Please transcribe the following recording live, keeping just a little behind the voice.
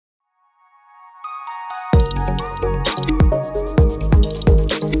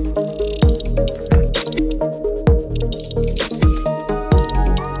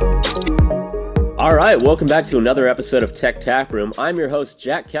All right, welcome back to another episode of Tech Taproom. I'm your host,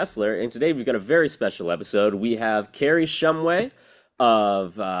 Jack Kessler, and today we've got a very special episode. We have Kary Shumway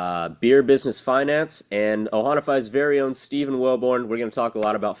of Beer Business Finance and Ohanafy's very own Stephen Welborn. We're going to talk a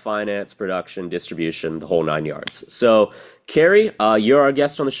lot about finance, production, distribution, the whole nine yards. So, Kary, you're our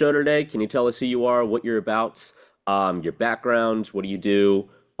guest on the show today. Can you tell us who you are, what you're about, your background, what do you do,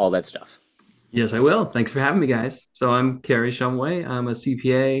 all that stuff? Yes, I will. Thanks for having me, guys. So I'm Kary Shumway. I'm a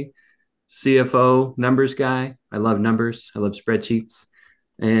CPA, CFO, numbers guy. I love numbers. I love spreadsheets.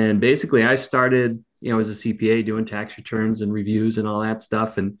 And basically, I started, as a CPA doing tax returns and reviews and all that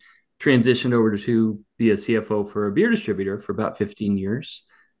stuff, and transitioned over to be a CFO for a beer distributor for about 15 years.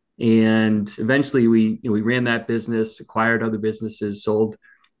 And eventually, we ran that business, acquired other businesses,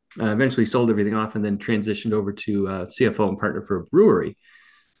 eventually sold everything off, and then transitioned over to CFO and partner for a brewery.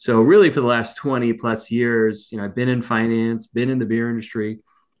 So really for the last 20 plus years, I've been in finance, been in the beer industry,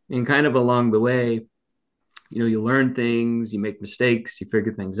 and kind of along the way, you learn things, you make mistakes, you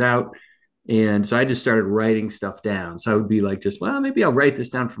figure things out. And so I just started writing stuff down. So I would be like, maybe I'll write this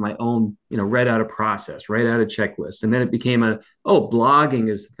down for my own, write out a process, write out a checklist. And then it became blogging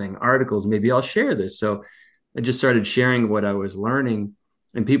is the thing, articles, maybe I'll share this. So I just started sharing what I was learning,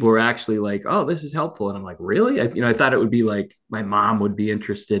 and people were actually like, "Oh, this is helpful." And I'm like, "Really?" I thought it would be like my mom would be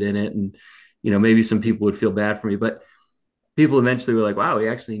interested in it, and maybe some people would feel bad for me. But people eventually were like, "Wow, we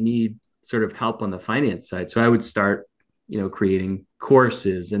actually need sort of help on the finance side." So I would start, creating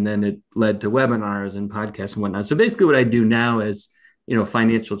courses, and then it led to webinars and podcasts and whatnot. So basically, what I do now is,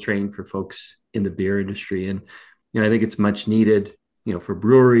 financial training for folks in the beer industry, and I think it's much needed, for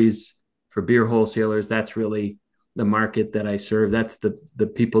breweries, for beer wholesalers. That's really the market that I serve. That's the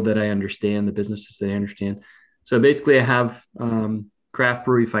people that I understand, the businesses that I understand. So basically, I have craft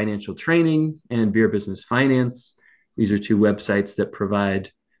brewery financial training and beer business finance. These are two websites that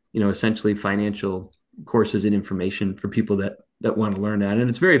provide, essentially financial courses and information for people that want to learn that. And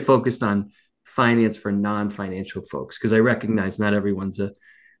it's very focused on finance for non-financial folks, because I recognize not everyone's a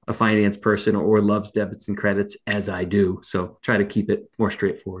finance person or loves debits and credits as I do. So try to keep it more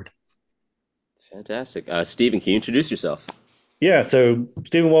straightforward. Fantastic. Stephen, can you introduce yourself? Yeah, so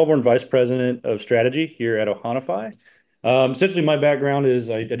Stephen Welborn, Vice President of Strategy here at Ohanafy. Essentially, my background is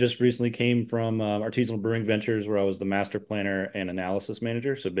I just recently came from Artisanal Brewing Ventures, where I was the master planner and analysis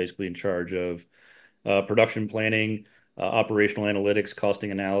manager. So basically in charge of production planning, operational analytics,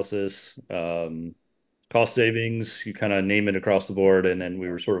 costing analysis, cost savings, you kind of name it across the board. And then we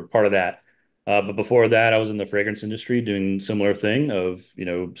were sort of part of that. But before that, I was in the fragrance industry doing similar thing of,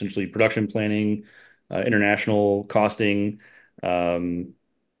 essentially production planning, international costing, um,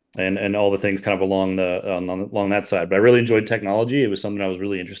 and all the things kind of along that side. But I really enjoyed technology. It was something I was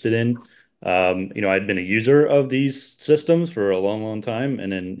really interested in. I'd been a user of these systems for a long, long time,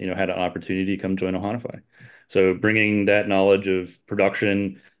 and then had an opportunity to come join Ohanafy. So bringing that knowledge of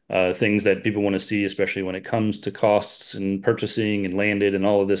production, things that people want to see, especially when it comes to costs and purchasing and landed and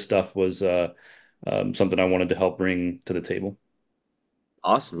all of this stuff was something I wanted to help bring to the table.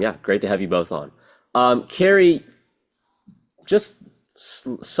 Awesome. Yeah, great to have you both on. Kary, just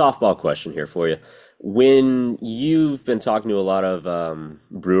softball question here for you. When you've been talking to a lot of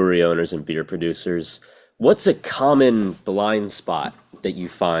brewery owners and beer producers, what's a common blind spot that you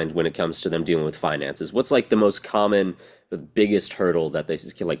find when it comes to them dealing with finances? What's like the most common, the biggest hurdle that they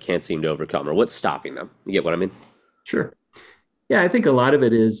can't seem to overcome, or what's stopping them? You get what I mean? Sure. Yeah, I think a lot of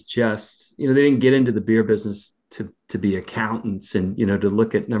it is just, they didn't get into the beer business to be accountants and, to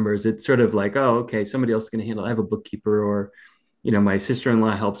look at numbers. It's sort of like, oh, okay, somebody else is going to handle it. I have a bookkeeper, or, my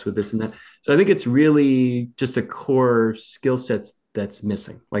sister-in-law helps with this and that. So I think it's really just a core skill set that's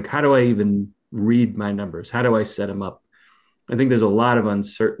missing. Like, how do I even read my numbers? How do I set them up? I think there's a lot of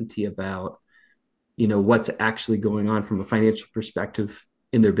uncertainty about, what's actually going on from a financial perspective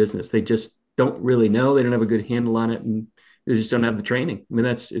in their business. They just don't really know. They don't have a good handle on it, and they just don't have the training. I mean,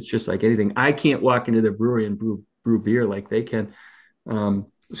 it's just like anything. I can't walk into their brewery and brew beer like they can. So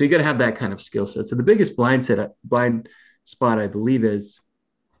you got to have that kind of skill set. So the biggest blind spot, I believe, is,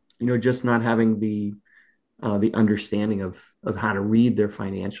 just not having the understanding of how to read their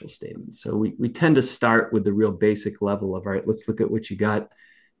financial statements. So we tend to start with the real basic level of, all right, let's look at what you got.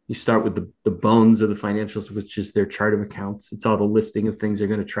 You start with the bones of the financials, which is their chart of accounts. It's all the listing of things they're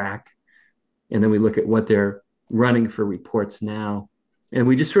going to track. And then we look at what they're running for reports now. And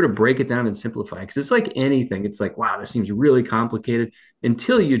we just sort of break it down and simplify, because it's like anything. It's like, wow, this seems really complicated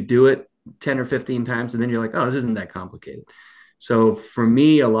until you do it 10 or 15 times. And then you're like, oh, this isn't that complicated. So for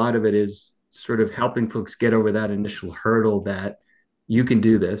me, a lot of it is sort of helping folks get over that initial hurdle that you can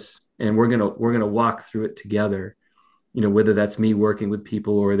do this, and we're gonna walk through it together. whether that's me working with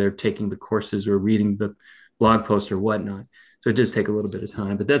people or they're taking the courses or reading the blog post or whatnot. So it does take a little bit of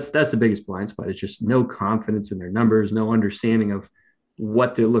time, but that's the biggest blind spot. It's just no confidence in their numbers, no understanding of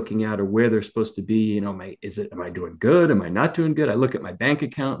what they're looking at or where they're supposed to be. Am I doing good? Am I not doing good? I look at my bank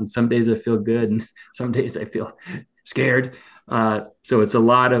account and some days I feel good and some days I feel scared. So it's a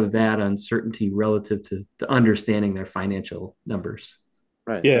lot of that uncertainty relative to understanding their financial numbers.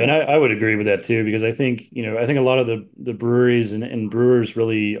 Right, Yeah, and right. I would agree with that too, because I think a lot of the breweries and brewers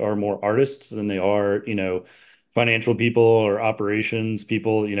really are more artists than they are, financial people or operations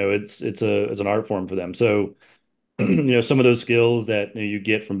people. It's an art form for them. So, some of those skills that you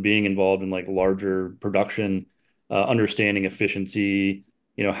get from being involved in like larger production, understanding efficiency,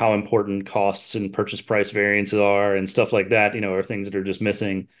 how important costs and purchase price variances are and stuff like that, are things that are just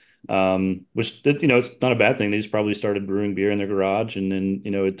missing. Which it's not a bad thing. They just probably started brewing beer in their garage, and then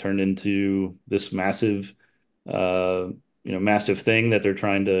it turned into this massive, uh, massive thing that they're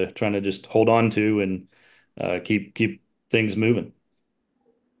trying to just hold on to and keep things moving.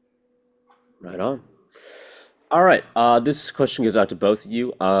 Right on. All right. This question goes out to both of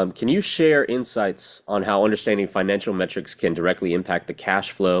you. Can you share insights on how understanding financial metrics can directly impact the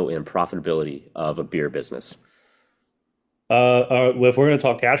cash flow and profitability of a beer business? Well, if we're going to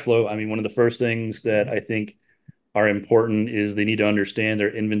talk cash flow, I mean, one of the first things that I think are important is they need to understand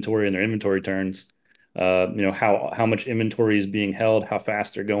their inventory and their inventory turns. How much inventory is being held, how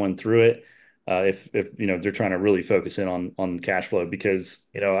fast they're going through it. If they're trying to really focus in on cash flow, because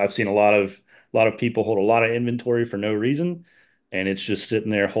I've seen a lot of people hold a lot of inventory for no reason, and it's just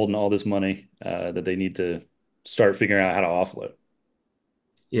sitting there holding all this money that they need to start figuring out how to offload.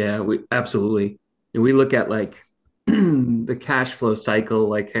 Yeah, we absolutely. And we look at like the cash flow cycle,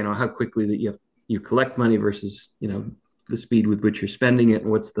 like how quickly that you collect money versus the speed with which you're spending it,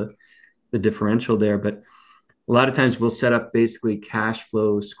 and what's the differential there. But a lot of times we'll set up basically cash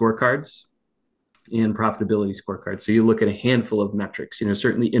flow scorecards and profitability scorecards. So you look at a handful of metrics.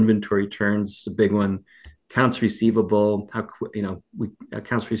 Certainly inventory turns, a big one. Accounts receivable,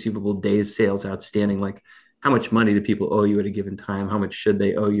 accounts receivable days sales outstanding, like how much money do people owe you at a given time? How much should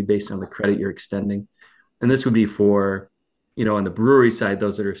they owe you based on the credit you're extending? And this would be for, on the brewery side,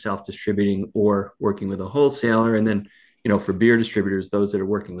 those that are self-distributing or working with a wholesaler. And then, for beer distributors, those that are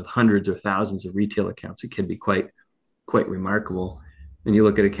working with hundreds or thousands of retail accounts, it can be quite remarkable. And you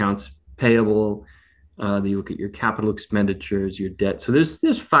look at accounts payable, you look at your capital expenditures, your debt. So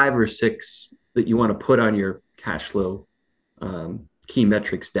there's five or six that you want to put on your cash flow key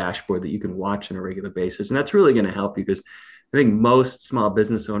metrics dashboard that you can watch on a regular basis, and that's really going to help you because I think most small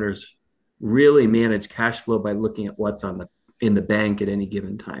business owners really manage cash flow by looking at what's in the bank at any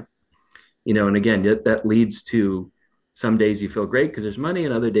given time. And again, that leads to some days you feel great because there's money,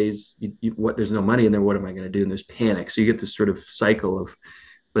 and other days there's no money in there. What am I going to do? And there's panic. So you get this sort of cycle of,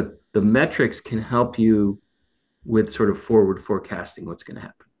 but the metrics can help you with sort of forward forecasting what's going to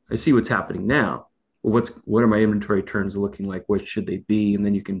happen. I see what's happening now. Well, what are my inventory turns looking like? What should they be? And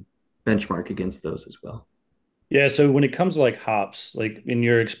then you can benchmark against those as well. Yeah, so when it comes to like hops, like in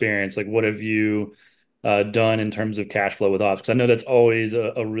your experience, like what have you done in terms of cash flow with hops? Because I know that's always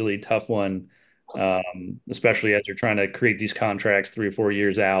a really tough one, especially as you're trying to create these contracts 3 or 4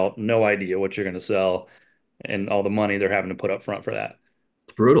 years out, no idea what you're going to sell, and all the money they're having to put up front for that.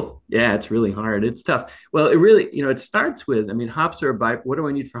 It's brutal. Yeah, it's really hard. It's tough. Well, it really, it starts with, I mean, hops are what do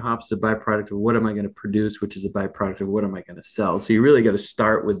I need for hops? A byproduct of what am I going to produce, which is a byproduct of what am I going to sell? So you really got to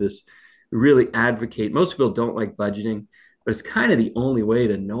start with this, really advocate. Most people don't like budgeting, but it's kind of the only way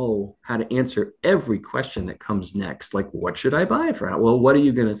to know how to answer every question that comes next. Like, what should I buy for? Well, what are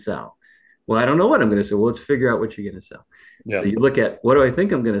you going to sell? Well, I don't know what I'm going to sell. Well, let's figure out what you're going to sell. So Yeah. you look at what do I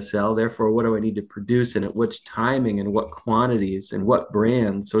think I'm going to sell? Therefore, what do I need to produce and at which timing and what quantities and what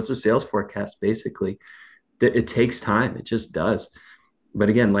brands? So it's a sales forecast basically. It takes time. It just does. But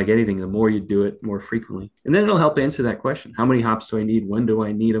again, like anything, the more you do it more frequently, and then it'll help answer that question. How many hops do I need? When do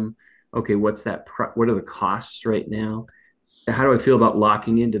I need them? Okay, what are the costs right now? How do I feel about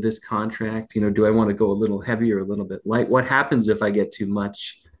locking into this contract? Do I want to go a little heavy or a little bit light? What happens if I get too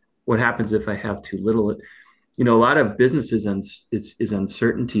much? What happens if I have too little? A lot of businesses is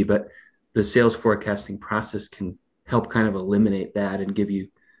uncertainty, but the sales forecasting process can help kind of eliminate that and give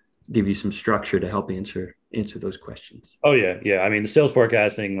you some structure to help answer those questions. Oh yeah, yeah. I mean, the sales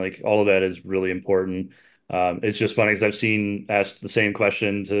forecasting, like all of that is really important. It's just funny because I've seen asked the same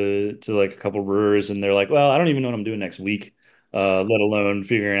question to like a couple brewers, and they're like, "Well, I don't even know what I'm doing next week, let alone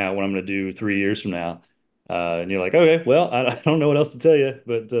figuring out what I'm going to do 3 years from now." And you're like, "Okay, well, I don't know what else to tell you,"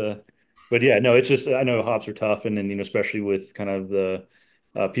 but yeah, no, it's just I know hops are tough, and then especially with kind of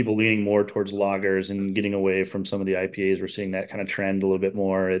people leaning more towards lagers and getting away from some of the IPAs. We're seeing that kind of trend a little bit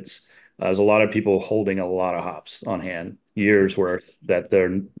more. There's a lot of people holding a lot of hops on hand, years worth that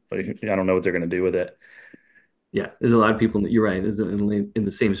I don't know what they're going to do with it. Yeah, there's a lot of people that you're right. Is in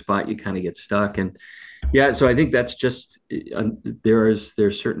the same spot, you kind of get stuck. And yeah, so I think that's just there's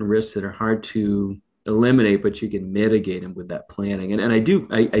certain risks that are hard to eliminate, but you can mitigate them with that planning. And I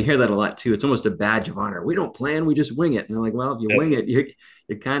hear that a lot too. It's almost a badge of honor. We don't plan, we just wing it. And they're like, well, if you Yep. wing it,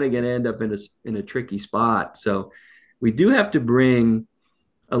 you're kind of going to end up in a tricky spot. So we do have to bring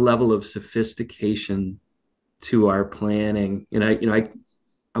a level of sophistication to our planning. And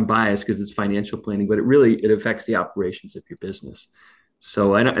I'm biased because it's financial planning, but it affects the operations of your business.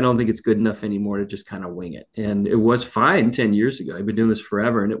 So I don't think it's good enough anymore to just kind of wing it. And it was fine 10 years ago. I've been doing this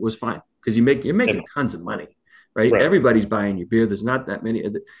forever, and it was fine because you're making tons of money, right? Right. Everybody's buying your beer. There's not that many.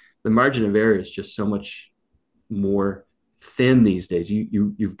 The margin of error is just so much more thin these days.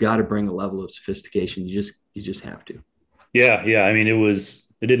 You've got to bring a level of sophistication. You just have to. Yeah, yeah. I mean,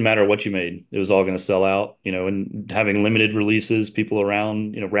 it didn't matter what you made. It was all going to sell out, and having limited releases, people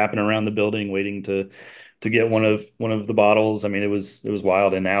around, wrapping around the building, waiting to get one of the bottles. I mean, it was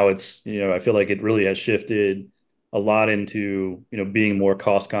wild. And now I feel like it really has shifted a lot into, being more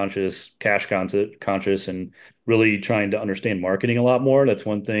cost conscious, conscious, and really trying to understand marketing a lot more. That's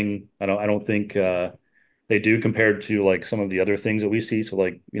one thing I don't think they do compared to like some of the other things that we see. So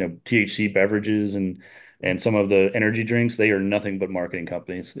like, THC beverages and some of the energy drinks, they are nothing but marketing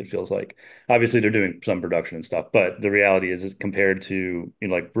companies, it feels like. Obviously, they're doing some production and stuff, but the reality is compared to,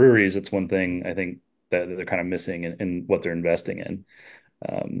 like breweries, it's one thing I think that they're kind of missing in what they're investing in,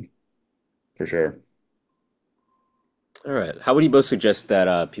 um, for sure. All right. How would you both suggest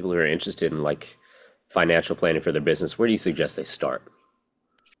that people who are interested in like financial planning for their business, where do you suggest they start?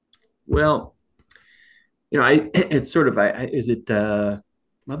 Well, it's sort of, is it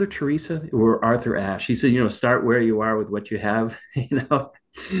Mother Teresa or Arthur Ashe? He said, start where you are with what you have,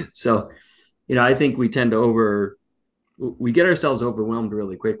 So, I think we get ourselves overwhelmed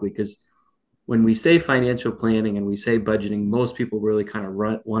really quickly because when we say financial planning and we say budgeting, most people really kind of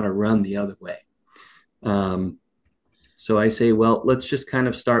want to run the other way. Um, so I say, well, let's just kind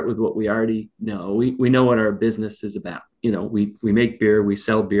of start with what we already know. We know what our business is about. We make beer, we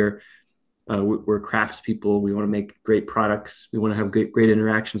sell beer. We're craftspeople. We want to make great products. We want to have great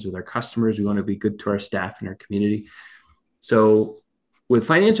interactions with our customers. We want to be good to our staff and our community. So with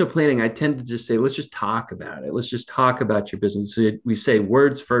financial planning, I tend to just say, let's just talk about it. Let's just talk about your business. So we say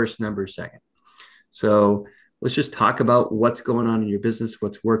words first, numbers second. So let's just talk about what's going on in your business,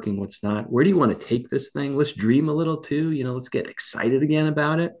 what's working, what's not. Where do you want to take this thing? Let's dream a little too. Let's get excited again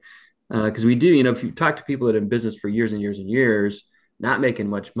about it. Because we do, if you talk to people that are in business for years and years and years, not making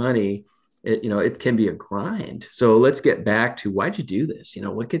much money, it can be a grind. So let's get back to why'd you do this?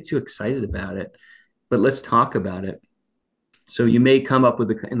 What gets you excited about it? But let's talk about it. So you may come up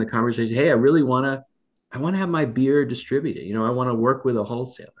with in the conversation, hey, I want to have my beer distributed. I want to work with a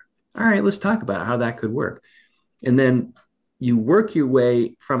wholesaler. All right, let's talk about how that could work. And then you work your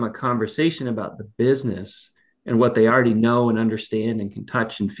way from a conversation about the business and what they already know and understand and can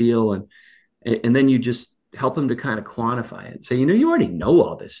touch and feel. And then you just help them to kind of quantify it. So, you already know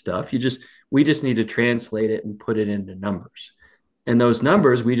all this stuff. We just need to translate it and put it into numbers. And those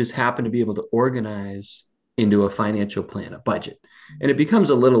numbers, we just happen to be able to organize into a financial plan, a budget. And it becomes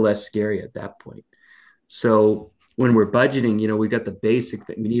a little less scary at that point. So when we're budgeting, we got the basic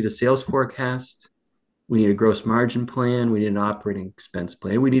thing. We need a sales forecast. We need a gross margin plan. We need an operating expense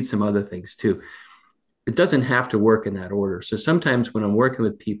plan. We need some other things too. It doesn't have to work in that order. So sometimes when I'm working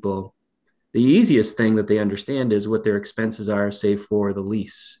with people, the easiest thing that they understand is what their expenses are, say for the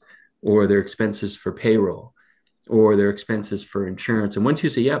lease, or their expenses for payroll, or their expenses for insurance. And once you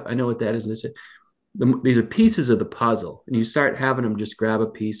say, yep, I know what that is, and they say, these are pieces of the puzzle. And you start having them just grab a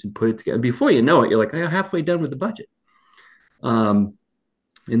piece and put it together. Before you know it, you're like, I'm halfway done with the budget.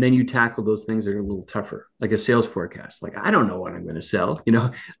 And then you tackle those things that are a little tougher, like a sales forecast. Like, I don't know what I'm going to sell.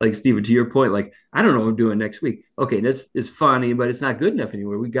 Like Steven, to your point, like, I don't know what I'm doing next week. Okay, this is funny, but it's not good enough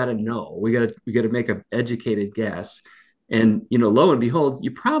anymore. We got to know. We got to make an educated guess. And lo and behold,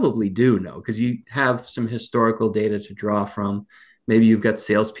 you probably do know because you have some historical data to draw from. Maybe you've got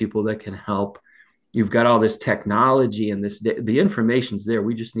salespeople that can help. You've got all this technology and the information's there.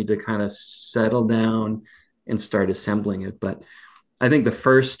 We just need to kind of settle down and start assembling it. But I think the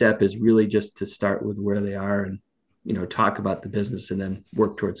first step is really just to start with where they are and, talk about the business and then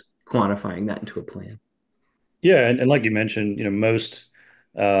work towards quantifying that into a plan. Yeah, and like you mentioned, most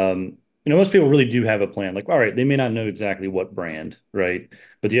most people really do have a plan. Like, all right, they may not know exactly what brand, right?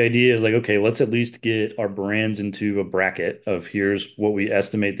 But the idea is like, okay, let's at least get our brands into a bracket of here's what we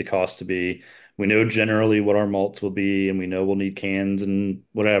estimate the cost to be. We know generally what our malts will be, and we know we'll need cans and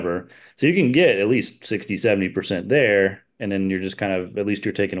whatever. So you can get at least 60, 70% there. And then you're just kind of, at least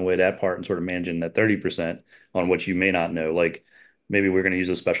you're taking away that part and sort of managing that 30% on what you may not know. Like maybe we're going to use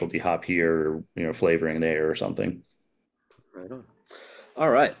a specialty hop here, or, flavoring there or something. Right on. All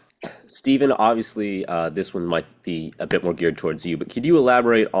right. Stephen, obviously, this one might be a bit more geared towards you, but could you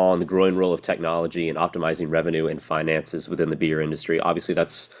elaborate on the growing role of technology in optimizing revenue and finances within the beer industry? Obviously,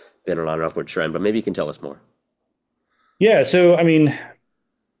 that's been on an upward trend, but maybe you can tell us more. Yeah. So, I mean,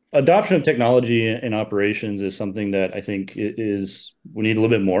 adoption of technology in operations is something that I think is we need a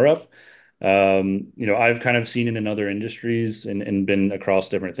little bit more of. I've kind of seen it in other industries and been across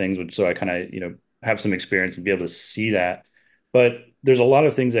different things, which so I kind of, have some experience and be able to see that. But there's a lot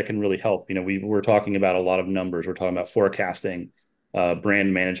of things that can really help. We're talking about a lot of numbers. We're talking about forecasting,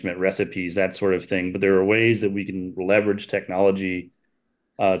 brand management, recipes, that sort of thing. But there are ways that we can leverage technology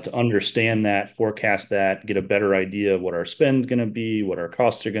to understand that, forecast that, get a better idea of what our spend's going to be, what our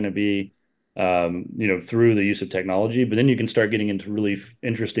costs are going to be, through the use of technology. But then you can start getting into really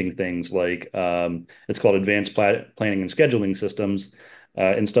interesting things like it's called advanced planning and scheduling systems.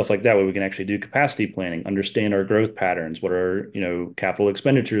 And stuff like that, where we can actually do capacity planning, understand our growth patterns, what our capital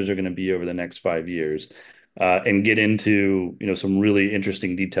expenditures are going to be over the next 5 years, and get into some really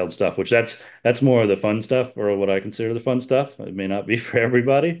interesting detailed stuff, which that's more of the fun stuff, or what I consider the fun stuff. It may not be for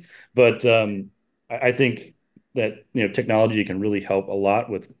everybody, but I think that technology can really help a lot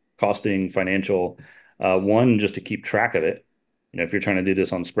with costing, financial, one, just to keep track of it. If you're trying to do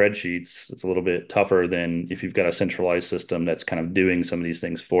this on spreadsheets, it's a little bit tougher than if you've got a centralized system that's kind of doing some of these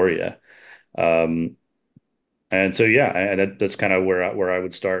things for you. Um, and so, yeah, that's kind of where I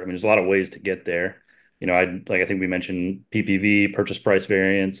would start. I mean, there's a lot of ways to get there. I think we mentioned PPV, purchase price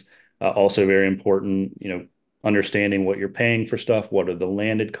variance, also very important. Understanding what you're paying for stuff, what are the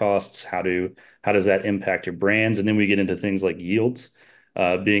landed costs, how does that impact your brands, and then we get into things like yields,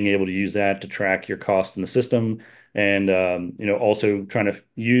 being able to use that to track your cost in the system, and also trying to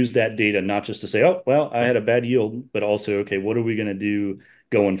use that data not just to say, oh, well, I had a bad yield, but also, okay, what are we going to do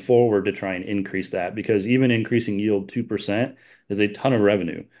going forward to try and increase that? Because even increasing yield 2% is a ton of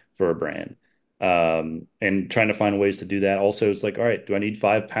revenue for a brand. And trying to find ways to do that. Also, it's like, all right, do I need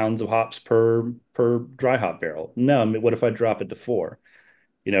 5 pounds of hops per dry hop barrel? No, I mean, what if I drop it to 4?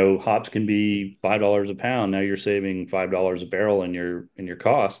 Hops can be $5 a pound. Now you're saving $5 a barrel in your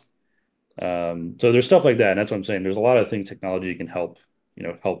cost. So there's stuff like that. And that's what I'm saying. There's a lot of things technology can help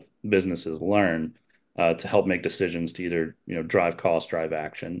businesses learn, to help make decisions to either, drive cost, drive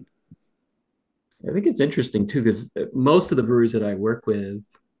action. I think it's interesting too, because most of the breweries that I work with,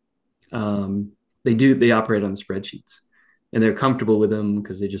 they operate on spreadsheets, and they're comfortable with them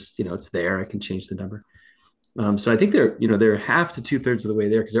because they just, it's there. I can change the number. So I think they're half to two-thirds of the way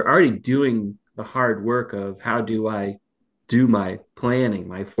there, because they're already doing the hard work of how do I do my planning,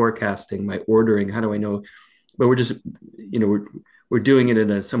 my forecasting, my ordering? How do I know? But we're just, we're doing it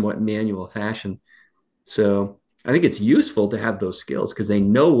in a somewhat manual fashion. So I think it's useful to have those skills because they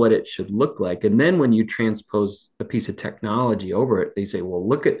know what it should look like. And then when you transpose a piece of technology over it, they say, well,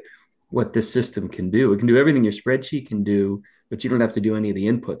 look at what this system can do. It can do everything your spreadsheet can do, but you don't have to do any of the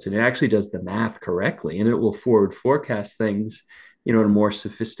inputs. And it actually does the math correctly, and it will forward forecast things, in a more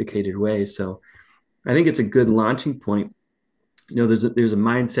sophisticated way. So I think it's a good launching point. There's a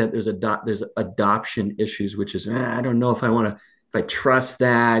mindset, there's adoption issues, which is, I don't know if I want to, if I trust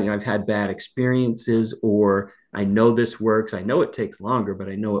that. I've had bad experiences, or I know this works. I know it takes longer, but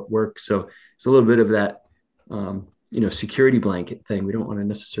I know it works. So it's a little bit of that, security blanket thing. We don't want to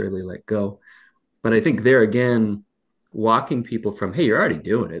necessarily let go. But I think there again, walking people from, hey, you're already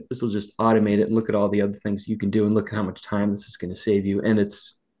doing it. This will just automate it, and look at all the other things you can do, and look at how much time this is going to save you, and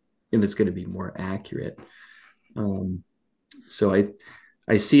it's going to be more accurate. Um, so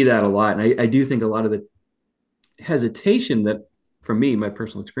I see that a lot, and I do think a lot of the hesitation that, for me, my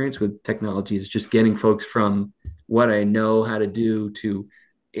personal experience with technology is just getting folks from what I know how to do to,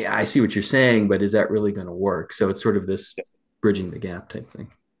 yeah, I see what you're saying, but is that really going to work? So it's sort of this bridging the gap type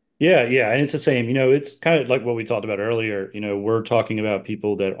thing. Yeah, yeah, and it's the same. It's kind of like what we talked about earlier. We're talking about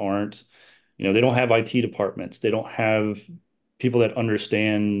people that aren't, they don't have IT departments. They don't have people that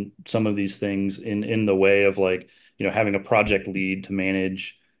understand some of these things in the way of, like, having a project lead to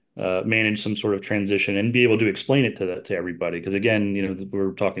manage some sort of transition and be able to explain it to everybody. Because again,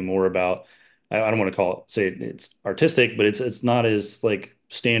 we're talking more about, I don't want to say it's artistic, but it's not as like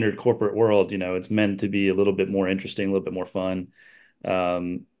standard corporate world. It's meant to be a little bit more interesting, a little bit more fun.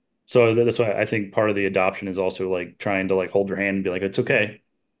 Um, So that's why I think part of the adoption is also like trying to like hold your hand and be like, it's okay,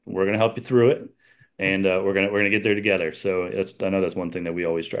 we're gonna help you through it, and we're gonna get there together. So I know that's one thing that we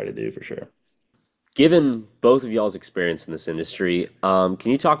always try to do for sure. Given both of y'all's experience in this industry, can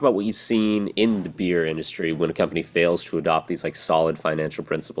you talk about what you've seen in the beer industry when a company fails to adopt these like solid financial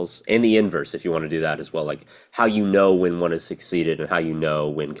principles, and the inverse, if you want to do that as well, like how you know when one has succeeded and how you know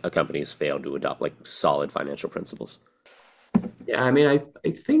when a company has failed to adopt like solid financial principles? Yeah, I mean, I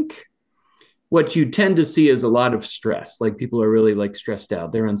think what you tend to see is a lot of stress. Like people are really like stressed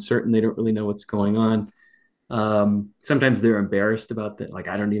out. They're uncertain. They don't really know what's going on. Sometimes they're embarrassed about that. Like,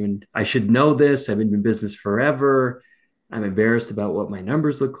 I should know this. I've been in business forever. I'm embarrassed about what my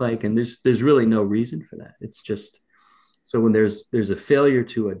numbers look like. And there's really no reason for that. It's just, so when there's a failure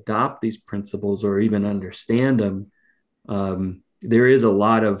to adopt these principles or even understand them, there is a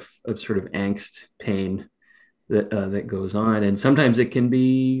lot of sort of angst, pain that goes on. And sometimes it can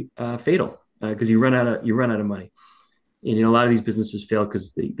be fatal because you run out of money. And, a lot of these businesses fail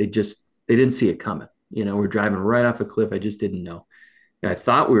because they didn't see it coming. We're driving right off a cliff. I just didn't know. And I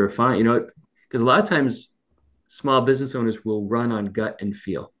thought we were fine, because a lot of times small business owners will run on gut and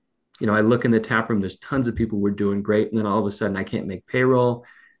feel. I look in the tap room, there's tons of people who are doing great. And then all of a sudden I can't make payroll.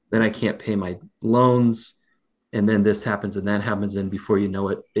 Then I can't pay my loans. And then this happens and that happens. And before you know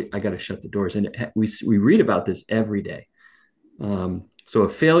it, I got to shut the doors. And we read about this every day. So a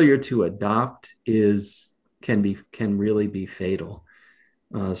failure to adopt can really be fatal.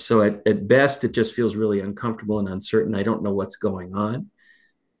 So at best, it just feels really uncomfortable and uncertain. I don't know what's going on.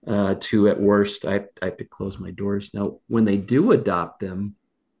 To at worst, I have to close my doors. Now, when they do adopt them,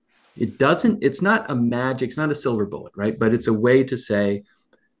 it's not a magic, it's not a silver bullet, right? But it's a way to say,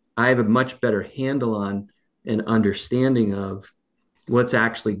 I have a much better handle on and understanding of what's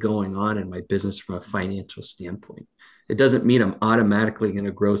actually going on in my business from a financial standpoint. It doesn't mean I'm automatically going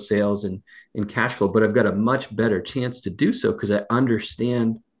to grow sales and cash flow, but I've got a much better chance to do so because I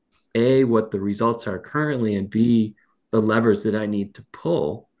understand A, what the results are currently, and B, the levers that I need to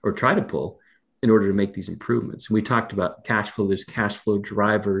pull or try to pull in order to make these improvements. And we talked about cash flow. There's cash flow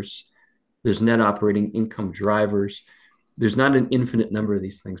drivers. There's net operating income drivers. There's not an infinite number of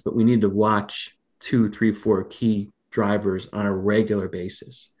these things, but we need to watch 2, 3, 4 key drivers on a regular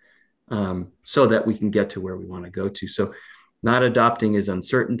basis so that we can get to where we want to go to. So not adopting is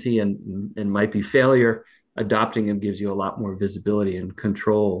uncertainty and might be failure. Adopting them gives you a lot more visibility and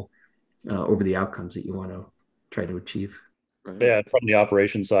control over the outcomes that you want to try to achieve. Yeah, from the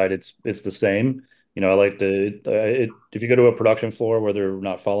operation side, it's the same. I like to if you go to a production floor where they're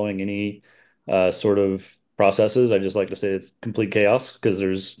not following any sort of processes, I just like to say it's complete chaos because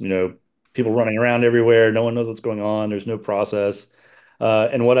there's people running around everywhere. No one knows what's going on. There's no process.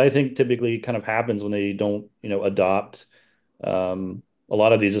 And what I think typically kind of happens when they don't adopt a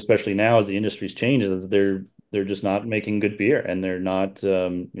lot of these, especially now as the industry's changing, is they're just not making good beer and they're not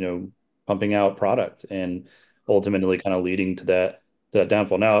pumping out product and ultimately kind of leading to that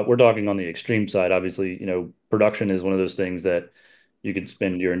downfall. Now we're talking on the extreme side. Obviously, production is one of those things that you could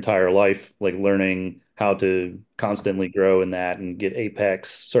spend your entire life like learning how to constantly grow in that and get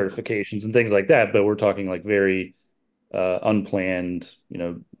Apex certifications and things like that. But we're talking like very unplanned,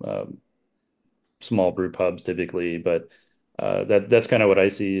 small brew pubs typically. But that's kind of what I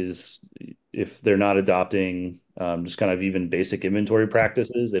see is if they're not adopting just kind of even basic inventory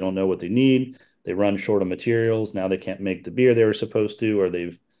practices, they don't know what they need. They run short of materials. Now they can't make the beer they were supposed to, or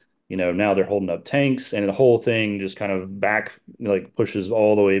now they're holding up tanks, and the whole thing just kind of back like pushes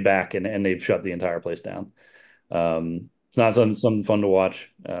all the way back, and they've shut the entire place down. It's not something fun to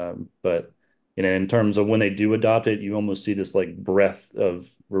watch, but in terms of when they do adopt it, you almost see this like breath of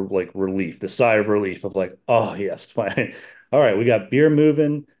like relief, the sigh of relief of like, oh yes, fine, all right, we got beer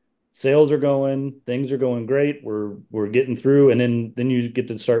moving, sales are going, things are going great, we're getting through, and then you get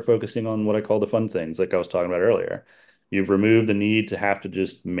to start focusing on what I call the fun things, like I was talking about earlier. You've removed the need to have to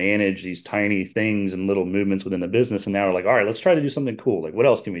just manage these tiny things and little movements within the business, and now we're like, all right, let's try to do something cool. Like, what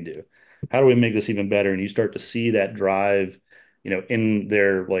else can we do? How do we make this even better? And you start to see that drive, in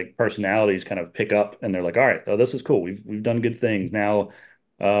their like personalities kind of pick up, and they're like, all right, oh, this is cool. We've done good things. Now,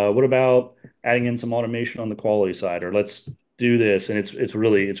 what about adding in some automation on the quality side, or let's do this? And it's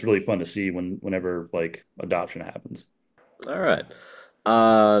really fun to see whenever like adoption happens. All right.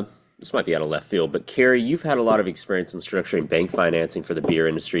 This might be out of left field, but Kary, you've had a lot of experience in structuring bank financing for the beer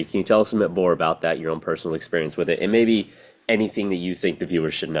industry. Can you tell us a bit more about that, your own personal experience with it, and maybe anything that you think the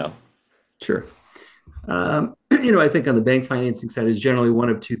viewers should know? Sure. I think on the bank financing side is generally one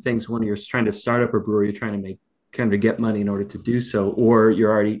of two things. One, you're trying to start up a brewery, you're trying to get money in order to do so, or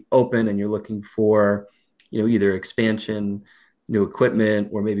you're already open and you're looking for, either expansion, new equipment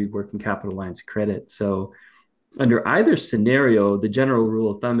or maybe working capital lines of credit. So under either scenario, the general rule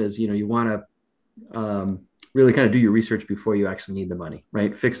of thumb is, you want to really kind of do your research before you actually need the money,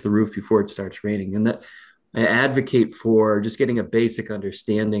 right? Fix the roof before it starts raining. And that I advocate for just getting a basic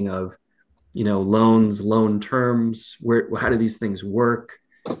understanding of, loans, loan terms, how do these things work?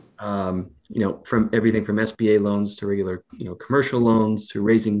 From everything from SBA loans to regular, commercial loans to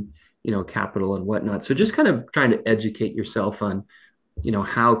raising, capital and whatnot. So just kind of trying to educate yourself on,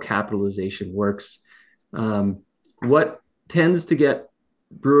 how capitalization works. What tends to get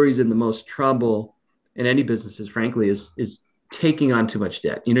breweries in the most trouble in any businesses, frankly, is taking on too much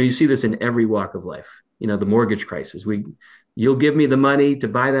debt. You see this in every walk of life. The mortgage crisis. You'll give me the money to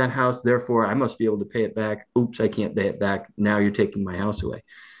buy that house, therefore I must be able to pay it back. Oops, I can't pay it back. Now you're taking my house away.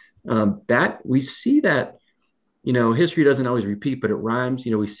 That we see that, history doesn't always repeat, but it rhymes.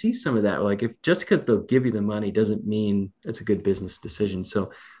 We see some of that. Like if just because they'll give you the money doesn't mean it's a good business decision.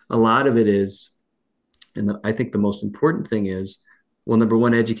 So a lot of it is, and I think the most important thing is, well, number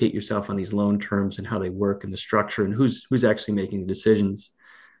one, educate yourself on these loan terms and how they work and the structure and who's actually making the decisions,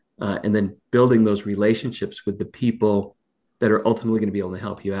 and then building those relationships with the people that are ultimately going to be able to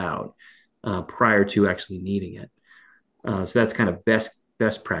help you out prior to actually needing it. So that's kind of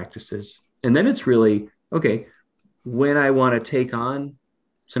best practices. And then it's really okay when I want to take on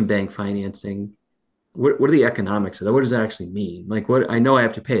some bank financing. What are the economics of that? What does that actually mean? Like, what I know I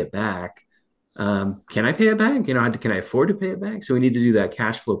have to pay it back. Can I pay it back? Can I afford to pay it back? So we need to do that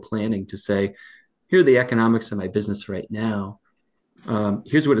cash flow planning to say, here are the economics of my business right now.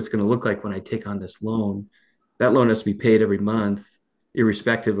 Here's what it's going to look like when I take on this loan. That loan has to be paid every month,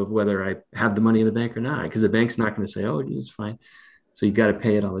 irrespective of whether I have the money in the bank or not, because the bank's not going to say, "Oh, it's fine." So you got to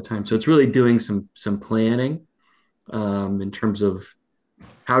pay it all the time. So it's really doing some planning in terms of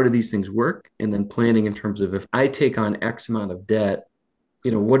how do these things work, and then planning in terms of if I take on X amount of debt,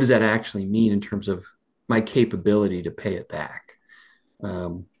 what does that actually mean in terms of my capability to pay it back?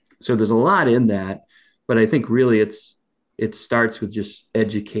 So there's a lot in that, but I think really it starts with just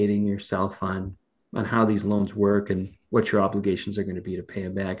educating yourself on how these loans work and what your obligations are going to be to pay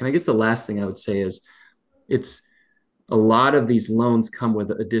them back. And I guess the last thing I would say is it's a lot of these loans come with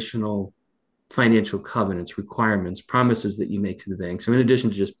additional financial covenants, requirements, promises that you make to the bank. So in addition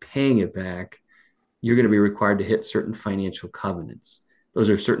to just paying it back, you're going to be required to hit certain financial covenants. Those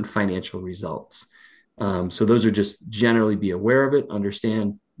are certain financial results. So those are just generally be aware of it,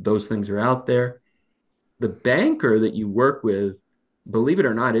 understand those things are out there. The banker that you work with, believe it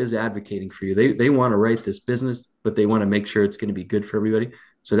or not, is advocating for you. They want to write this business, but they want to make sure it's going to be good for everybody.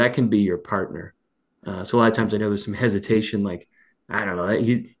 So that can be your partner. So a lot of times I know there's some hesitation, like, I don't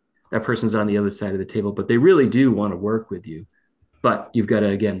know, that person's on the other side of the table, but they really do want to work with you. But you've got to,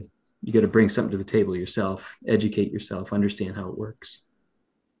 again, you got to bring something to the table yourself, educate yourself, understand how it works.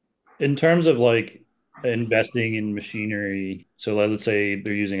 In terms of like investing in machinery, so let's say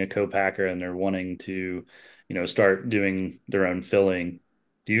they're using a co-packer and they're wanting to, start doing their own filling.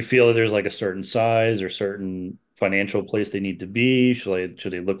 Do you feel that there's like a certain size or certain financial place they need to be? Should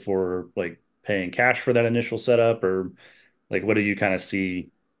they look for like paying cash for that initial setup, or like what do you kind of see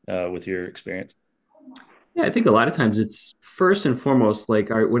with your experience? Yeah, I think a lot of times it's first and foremost like,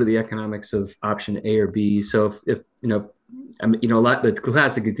 all right, what are the economics of option A or B? So if a lot the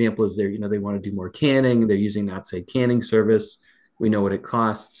classic example is they want to do more canning, they're using an outside canning service. We know what it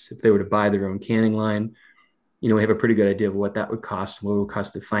costs if they were to buy their own canning line. We have a pretty good idea of what that would cost and what it would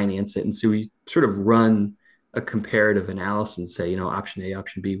cost to finance it. And so we sort of run a comparative analysis and say, option A,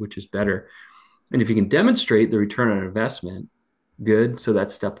 option B, which is better. And if you can demonstrate the return on investment, good. So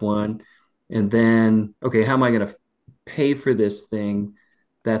that's step one. And then, okay, how am I going to pay for this thing?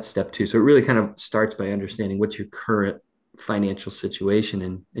 That's step two. So it really kind of starts by understanding what's your current financial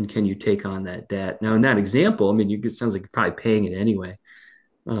situation and can you take on that debt? Now, in that example, I mean, it sounds like you're probably paying it anyway.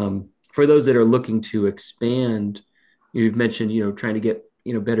 For those that are looking to expand, you've mentioned, trying to get,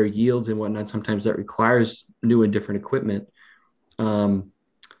 better yields and whatnot. Sometimes that requires new and different equipment.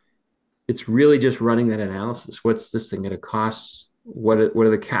 It's really just running that analysis. What's this thing going to cost? What are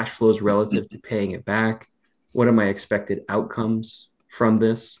the cash flows relative to paying it back? What are my expected outcomes from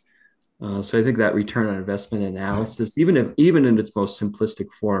this? So I think that return on investment analysis, even in its most simplistic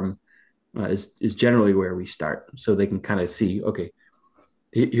form, is generally where we start. So they can kind of see, okay,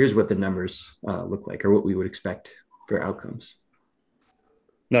 here's what the numbers look like, or what we would expect for outcomes.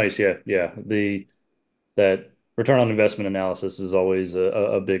 Nice, yeah, yeah. The that return on investment analysis is always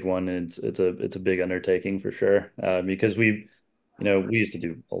a big one, and it's a big undertaking for sure. Because we used to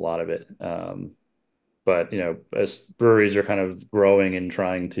do a lot of it, but as breweries are kind of growing and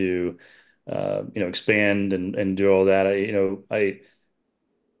trying to expand and do all that. I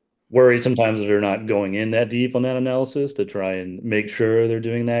worry sometimes that they're not going in that deep on that analysis to try and make sure they're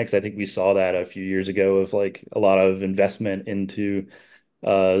doing that. Because I think we saw that a few years ago of like a lot of investment into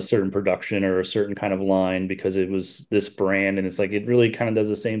certain production or a certain kind of line because it was this brand, and it's like it really kind of does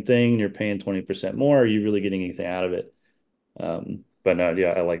the same thing. You're paying 20% more. Are you really getting anything out of it? But no,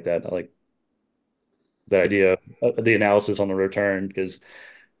 yeah, I like that. I like that idea of the analysis on the return because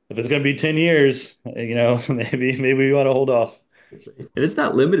if it's going to be 10 years, maybe we want to hold off. And it's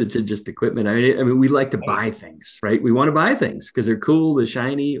not limited to just equipment. I mean, we like to buy things, right? We want to buy things because they're cool, they're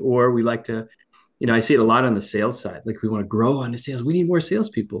shiny, or we like to, I see it a lot on the sales side. Like we want to grow on the sales. We need more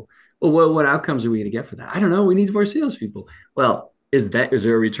salespeople. Well, what outcomes are we going to get for that? I don't know. We need more salespeople. Well, is there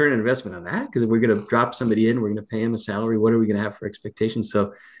a return on investment on that? Because if we're going to drop somebody in, we're going to pay them a salary. What are we going to have for expectations?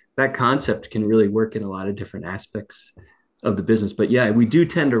 So that concept can really work in a lot of different aspects of the business. But yeah, we do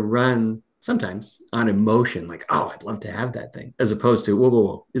tend to run sometimes on emotion, like, oh, I'd love to have that thing, as opposed to,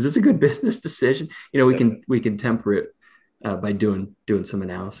 whoa, is this a good business decision? We can temper it by doing some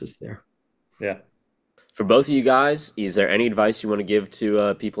analysis there. Yeah. For both of you guys, is there any advice you want to give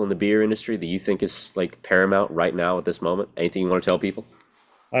to people in the beer industry that you think is like paramount right now at this moment? Anything you want to tell people?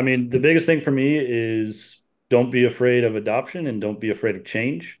 I mean, the biggest thing for me is don't be afraid of adoption and don't be afraid of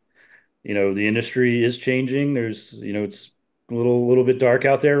change. The industry is changing. It's a little bit dark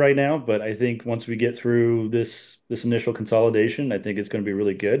out there right now, but I think once we get through this initial consolidation, I think it's going to be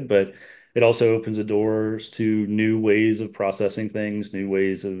really good. But it also opens the doors to new ways of processing things, new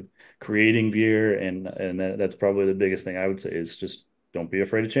ways of creating beer, and that's probably the biggest thing I would say is just don't be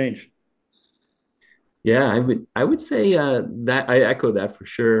afraid of change. Yeah, I would say that I echo that for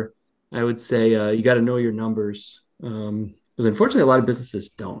sure. I would say you got to know your numbers because unfortunately a lot of businesses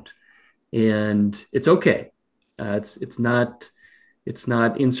don't, and it's okay. It's not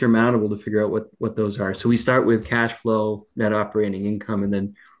insurmountable to figure out what those are. So we start with cash flow, net operating income, and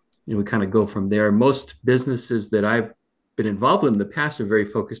then we kind of go from there. Most businesses that I've been involved with in the past are very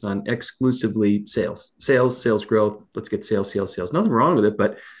focused on exclusively sales growth. Let's get sales. Nothing wrong with it,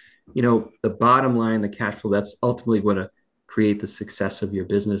 but the bottom line, the cash flow, that's ultimately going to create the success of your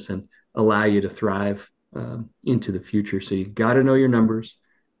business and allow you to thrive into the future. So you got to know your numbers.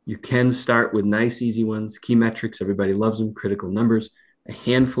 You can start with nice, easy ones, key metrics. Everybody loves them, critical numbers, a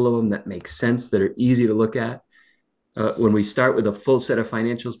handful of them that make sense, that are easy to look at. When we start with a full set of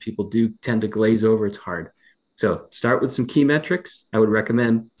financials, people do tend to glaze over. It's hard. So start with some key metrics. I would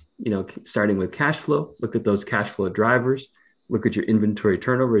recommend, starting with cash flow. Look at those cash flow drivers. Look at your inventory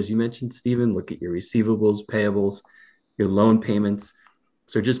turnover, as you mentioned, Stephen. Look at your receivables, payables, your loan payments.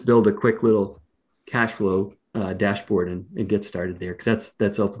 So just build a quick little cash flow dashboard and get started there, because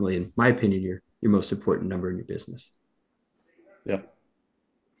that's ultimately, in my opinion, your most important number in your business. Yeah.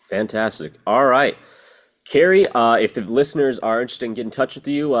 Fantastic. All right. Kary, if the listeners are interested in getting in touch with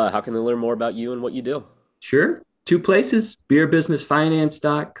you, how can they learn more about you and what you do? Sure. Two places,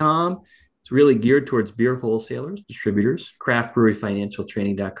 beerbusinessfinance.com. It's really geared towards beer wholesalers, distributors.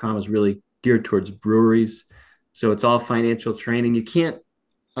 Craftbreweryfinancialtraining.com is really geared towards breweries. So it's all financial training. You can't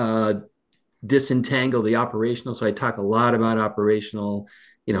uh, disentangle the operational. So I talk a lot about operational,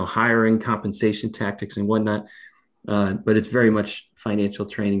 hiring, compensation tactics, and whatnot. But it's very much financial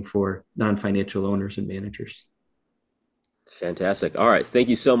training for non-financial owners and managers. Fantastic. All right. Thank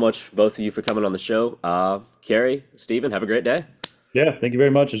you so much, both of you, for coming on the show. Kary, Stephen, have a great day. Yeah. Thank you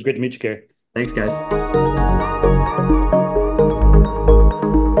very much. It was great to meet you, Kary. Thanks, guys.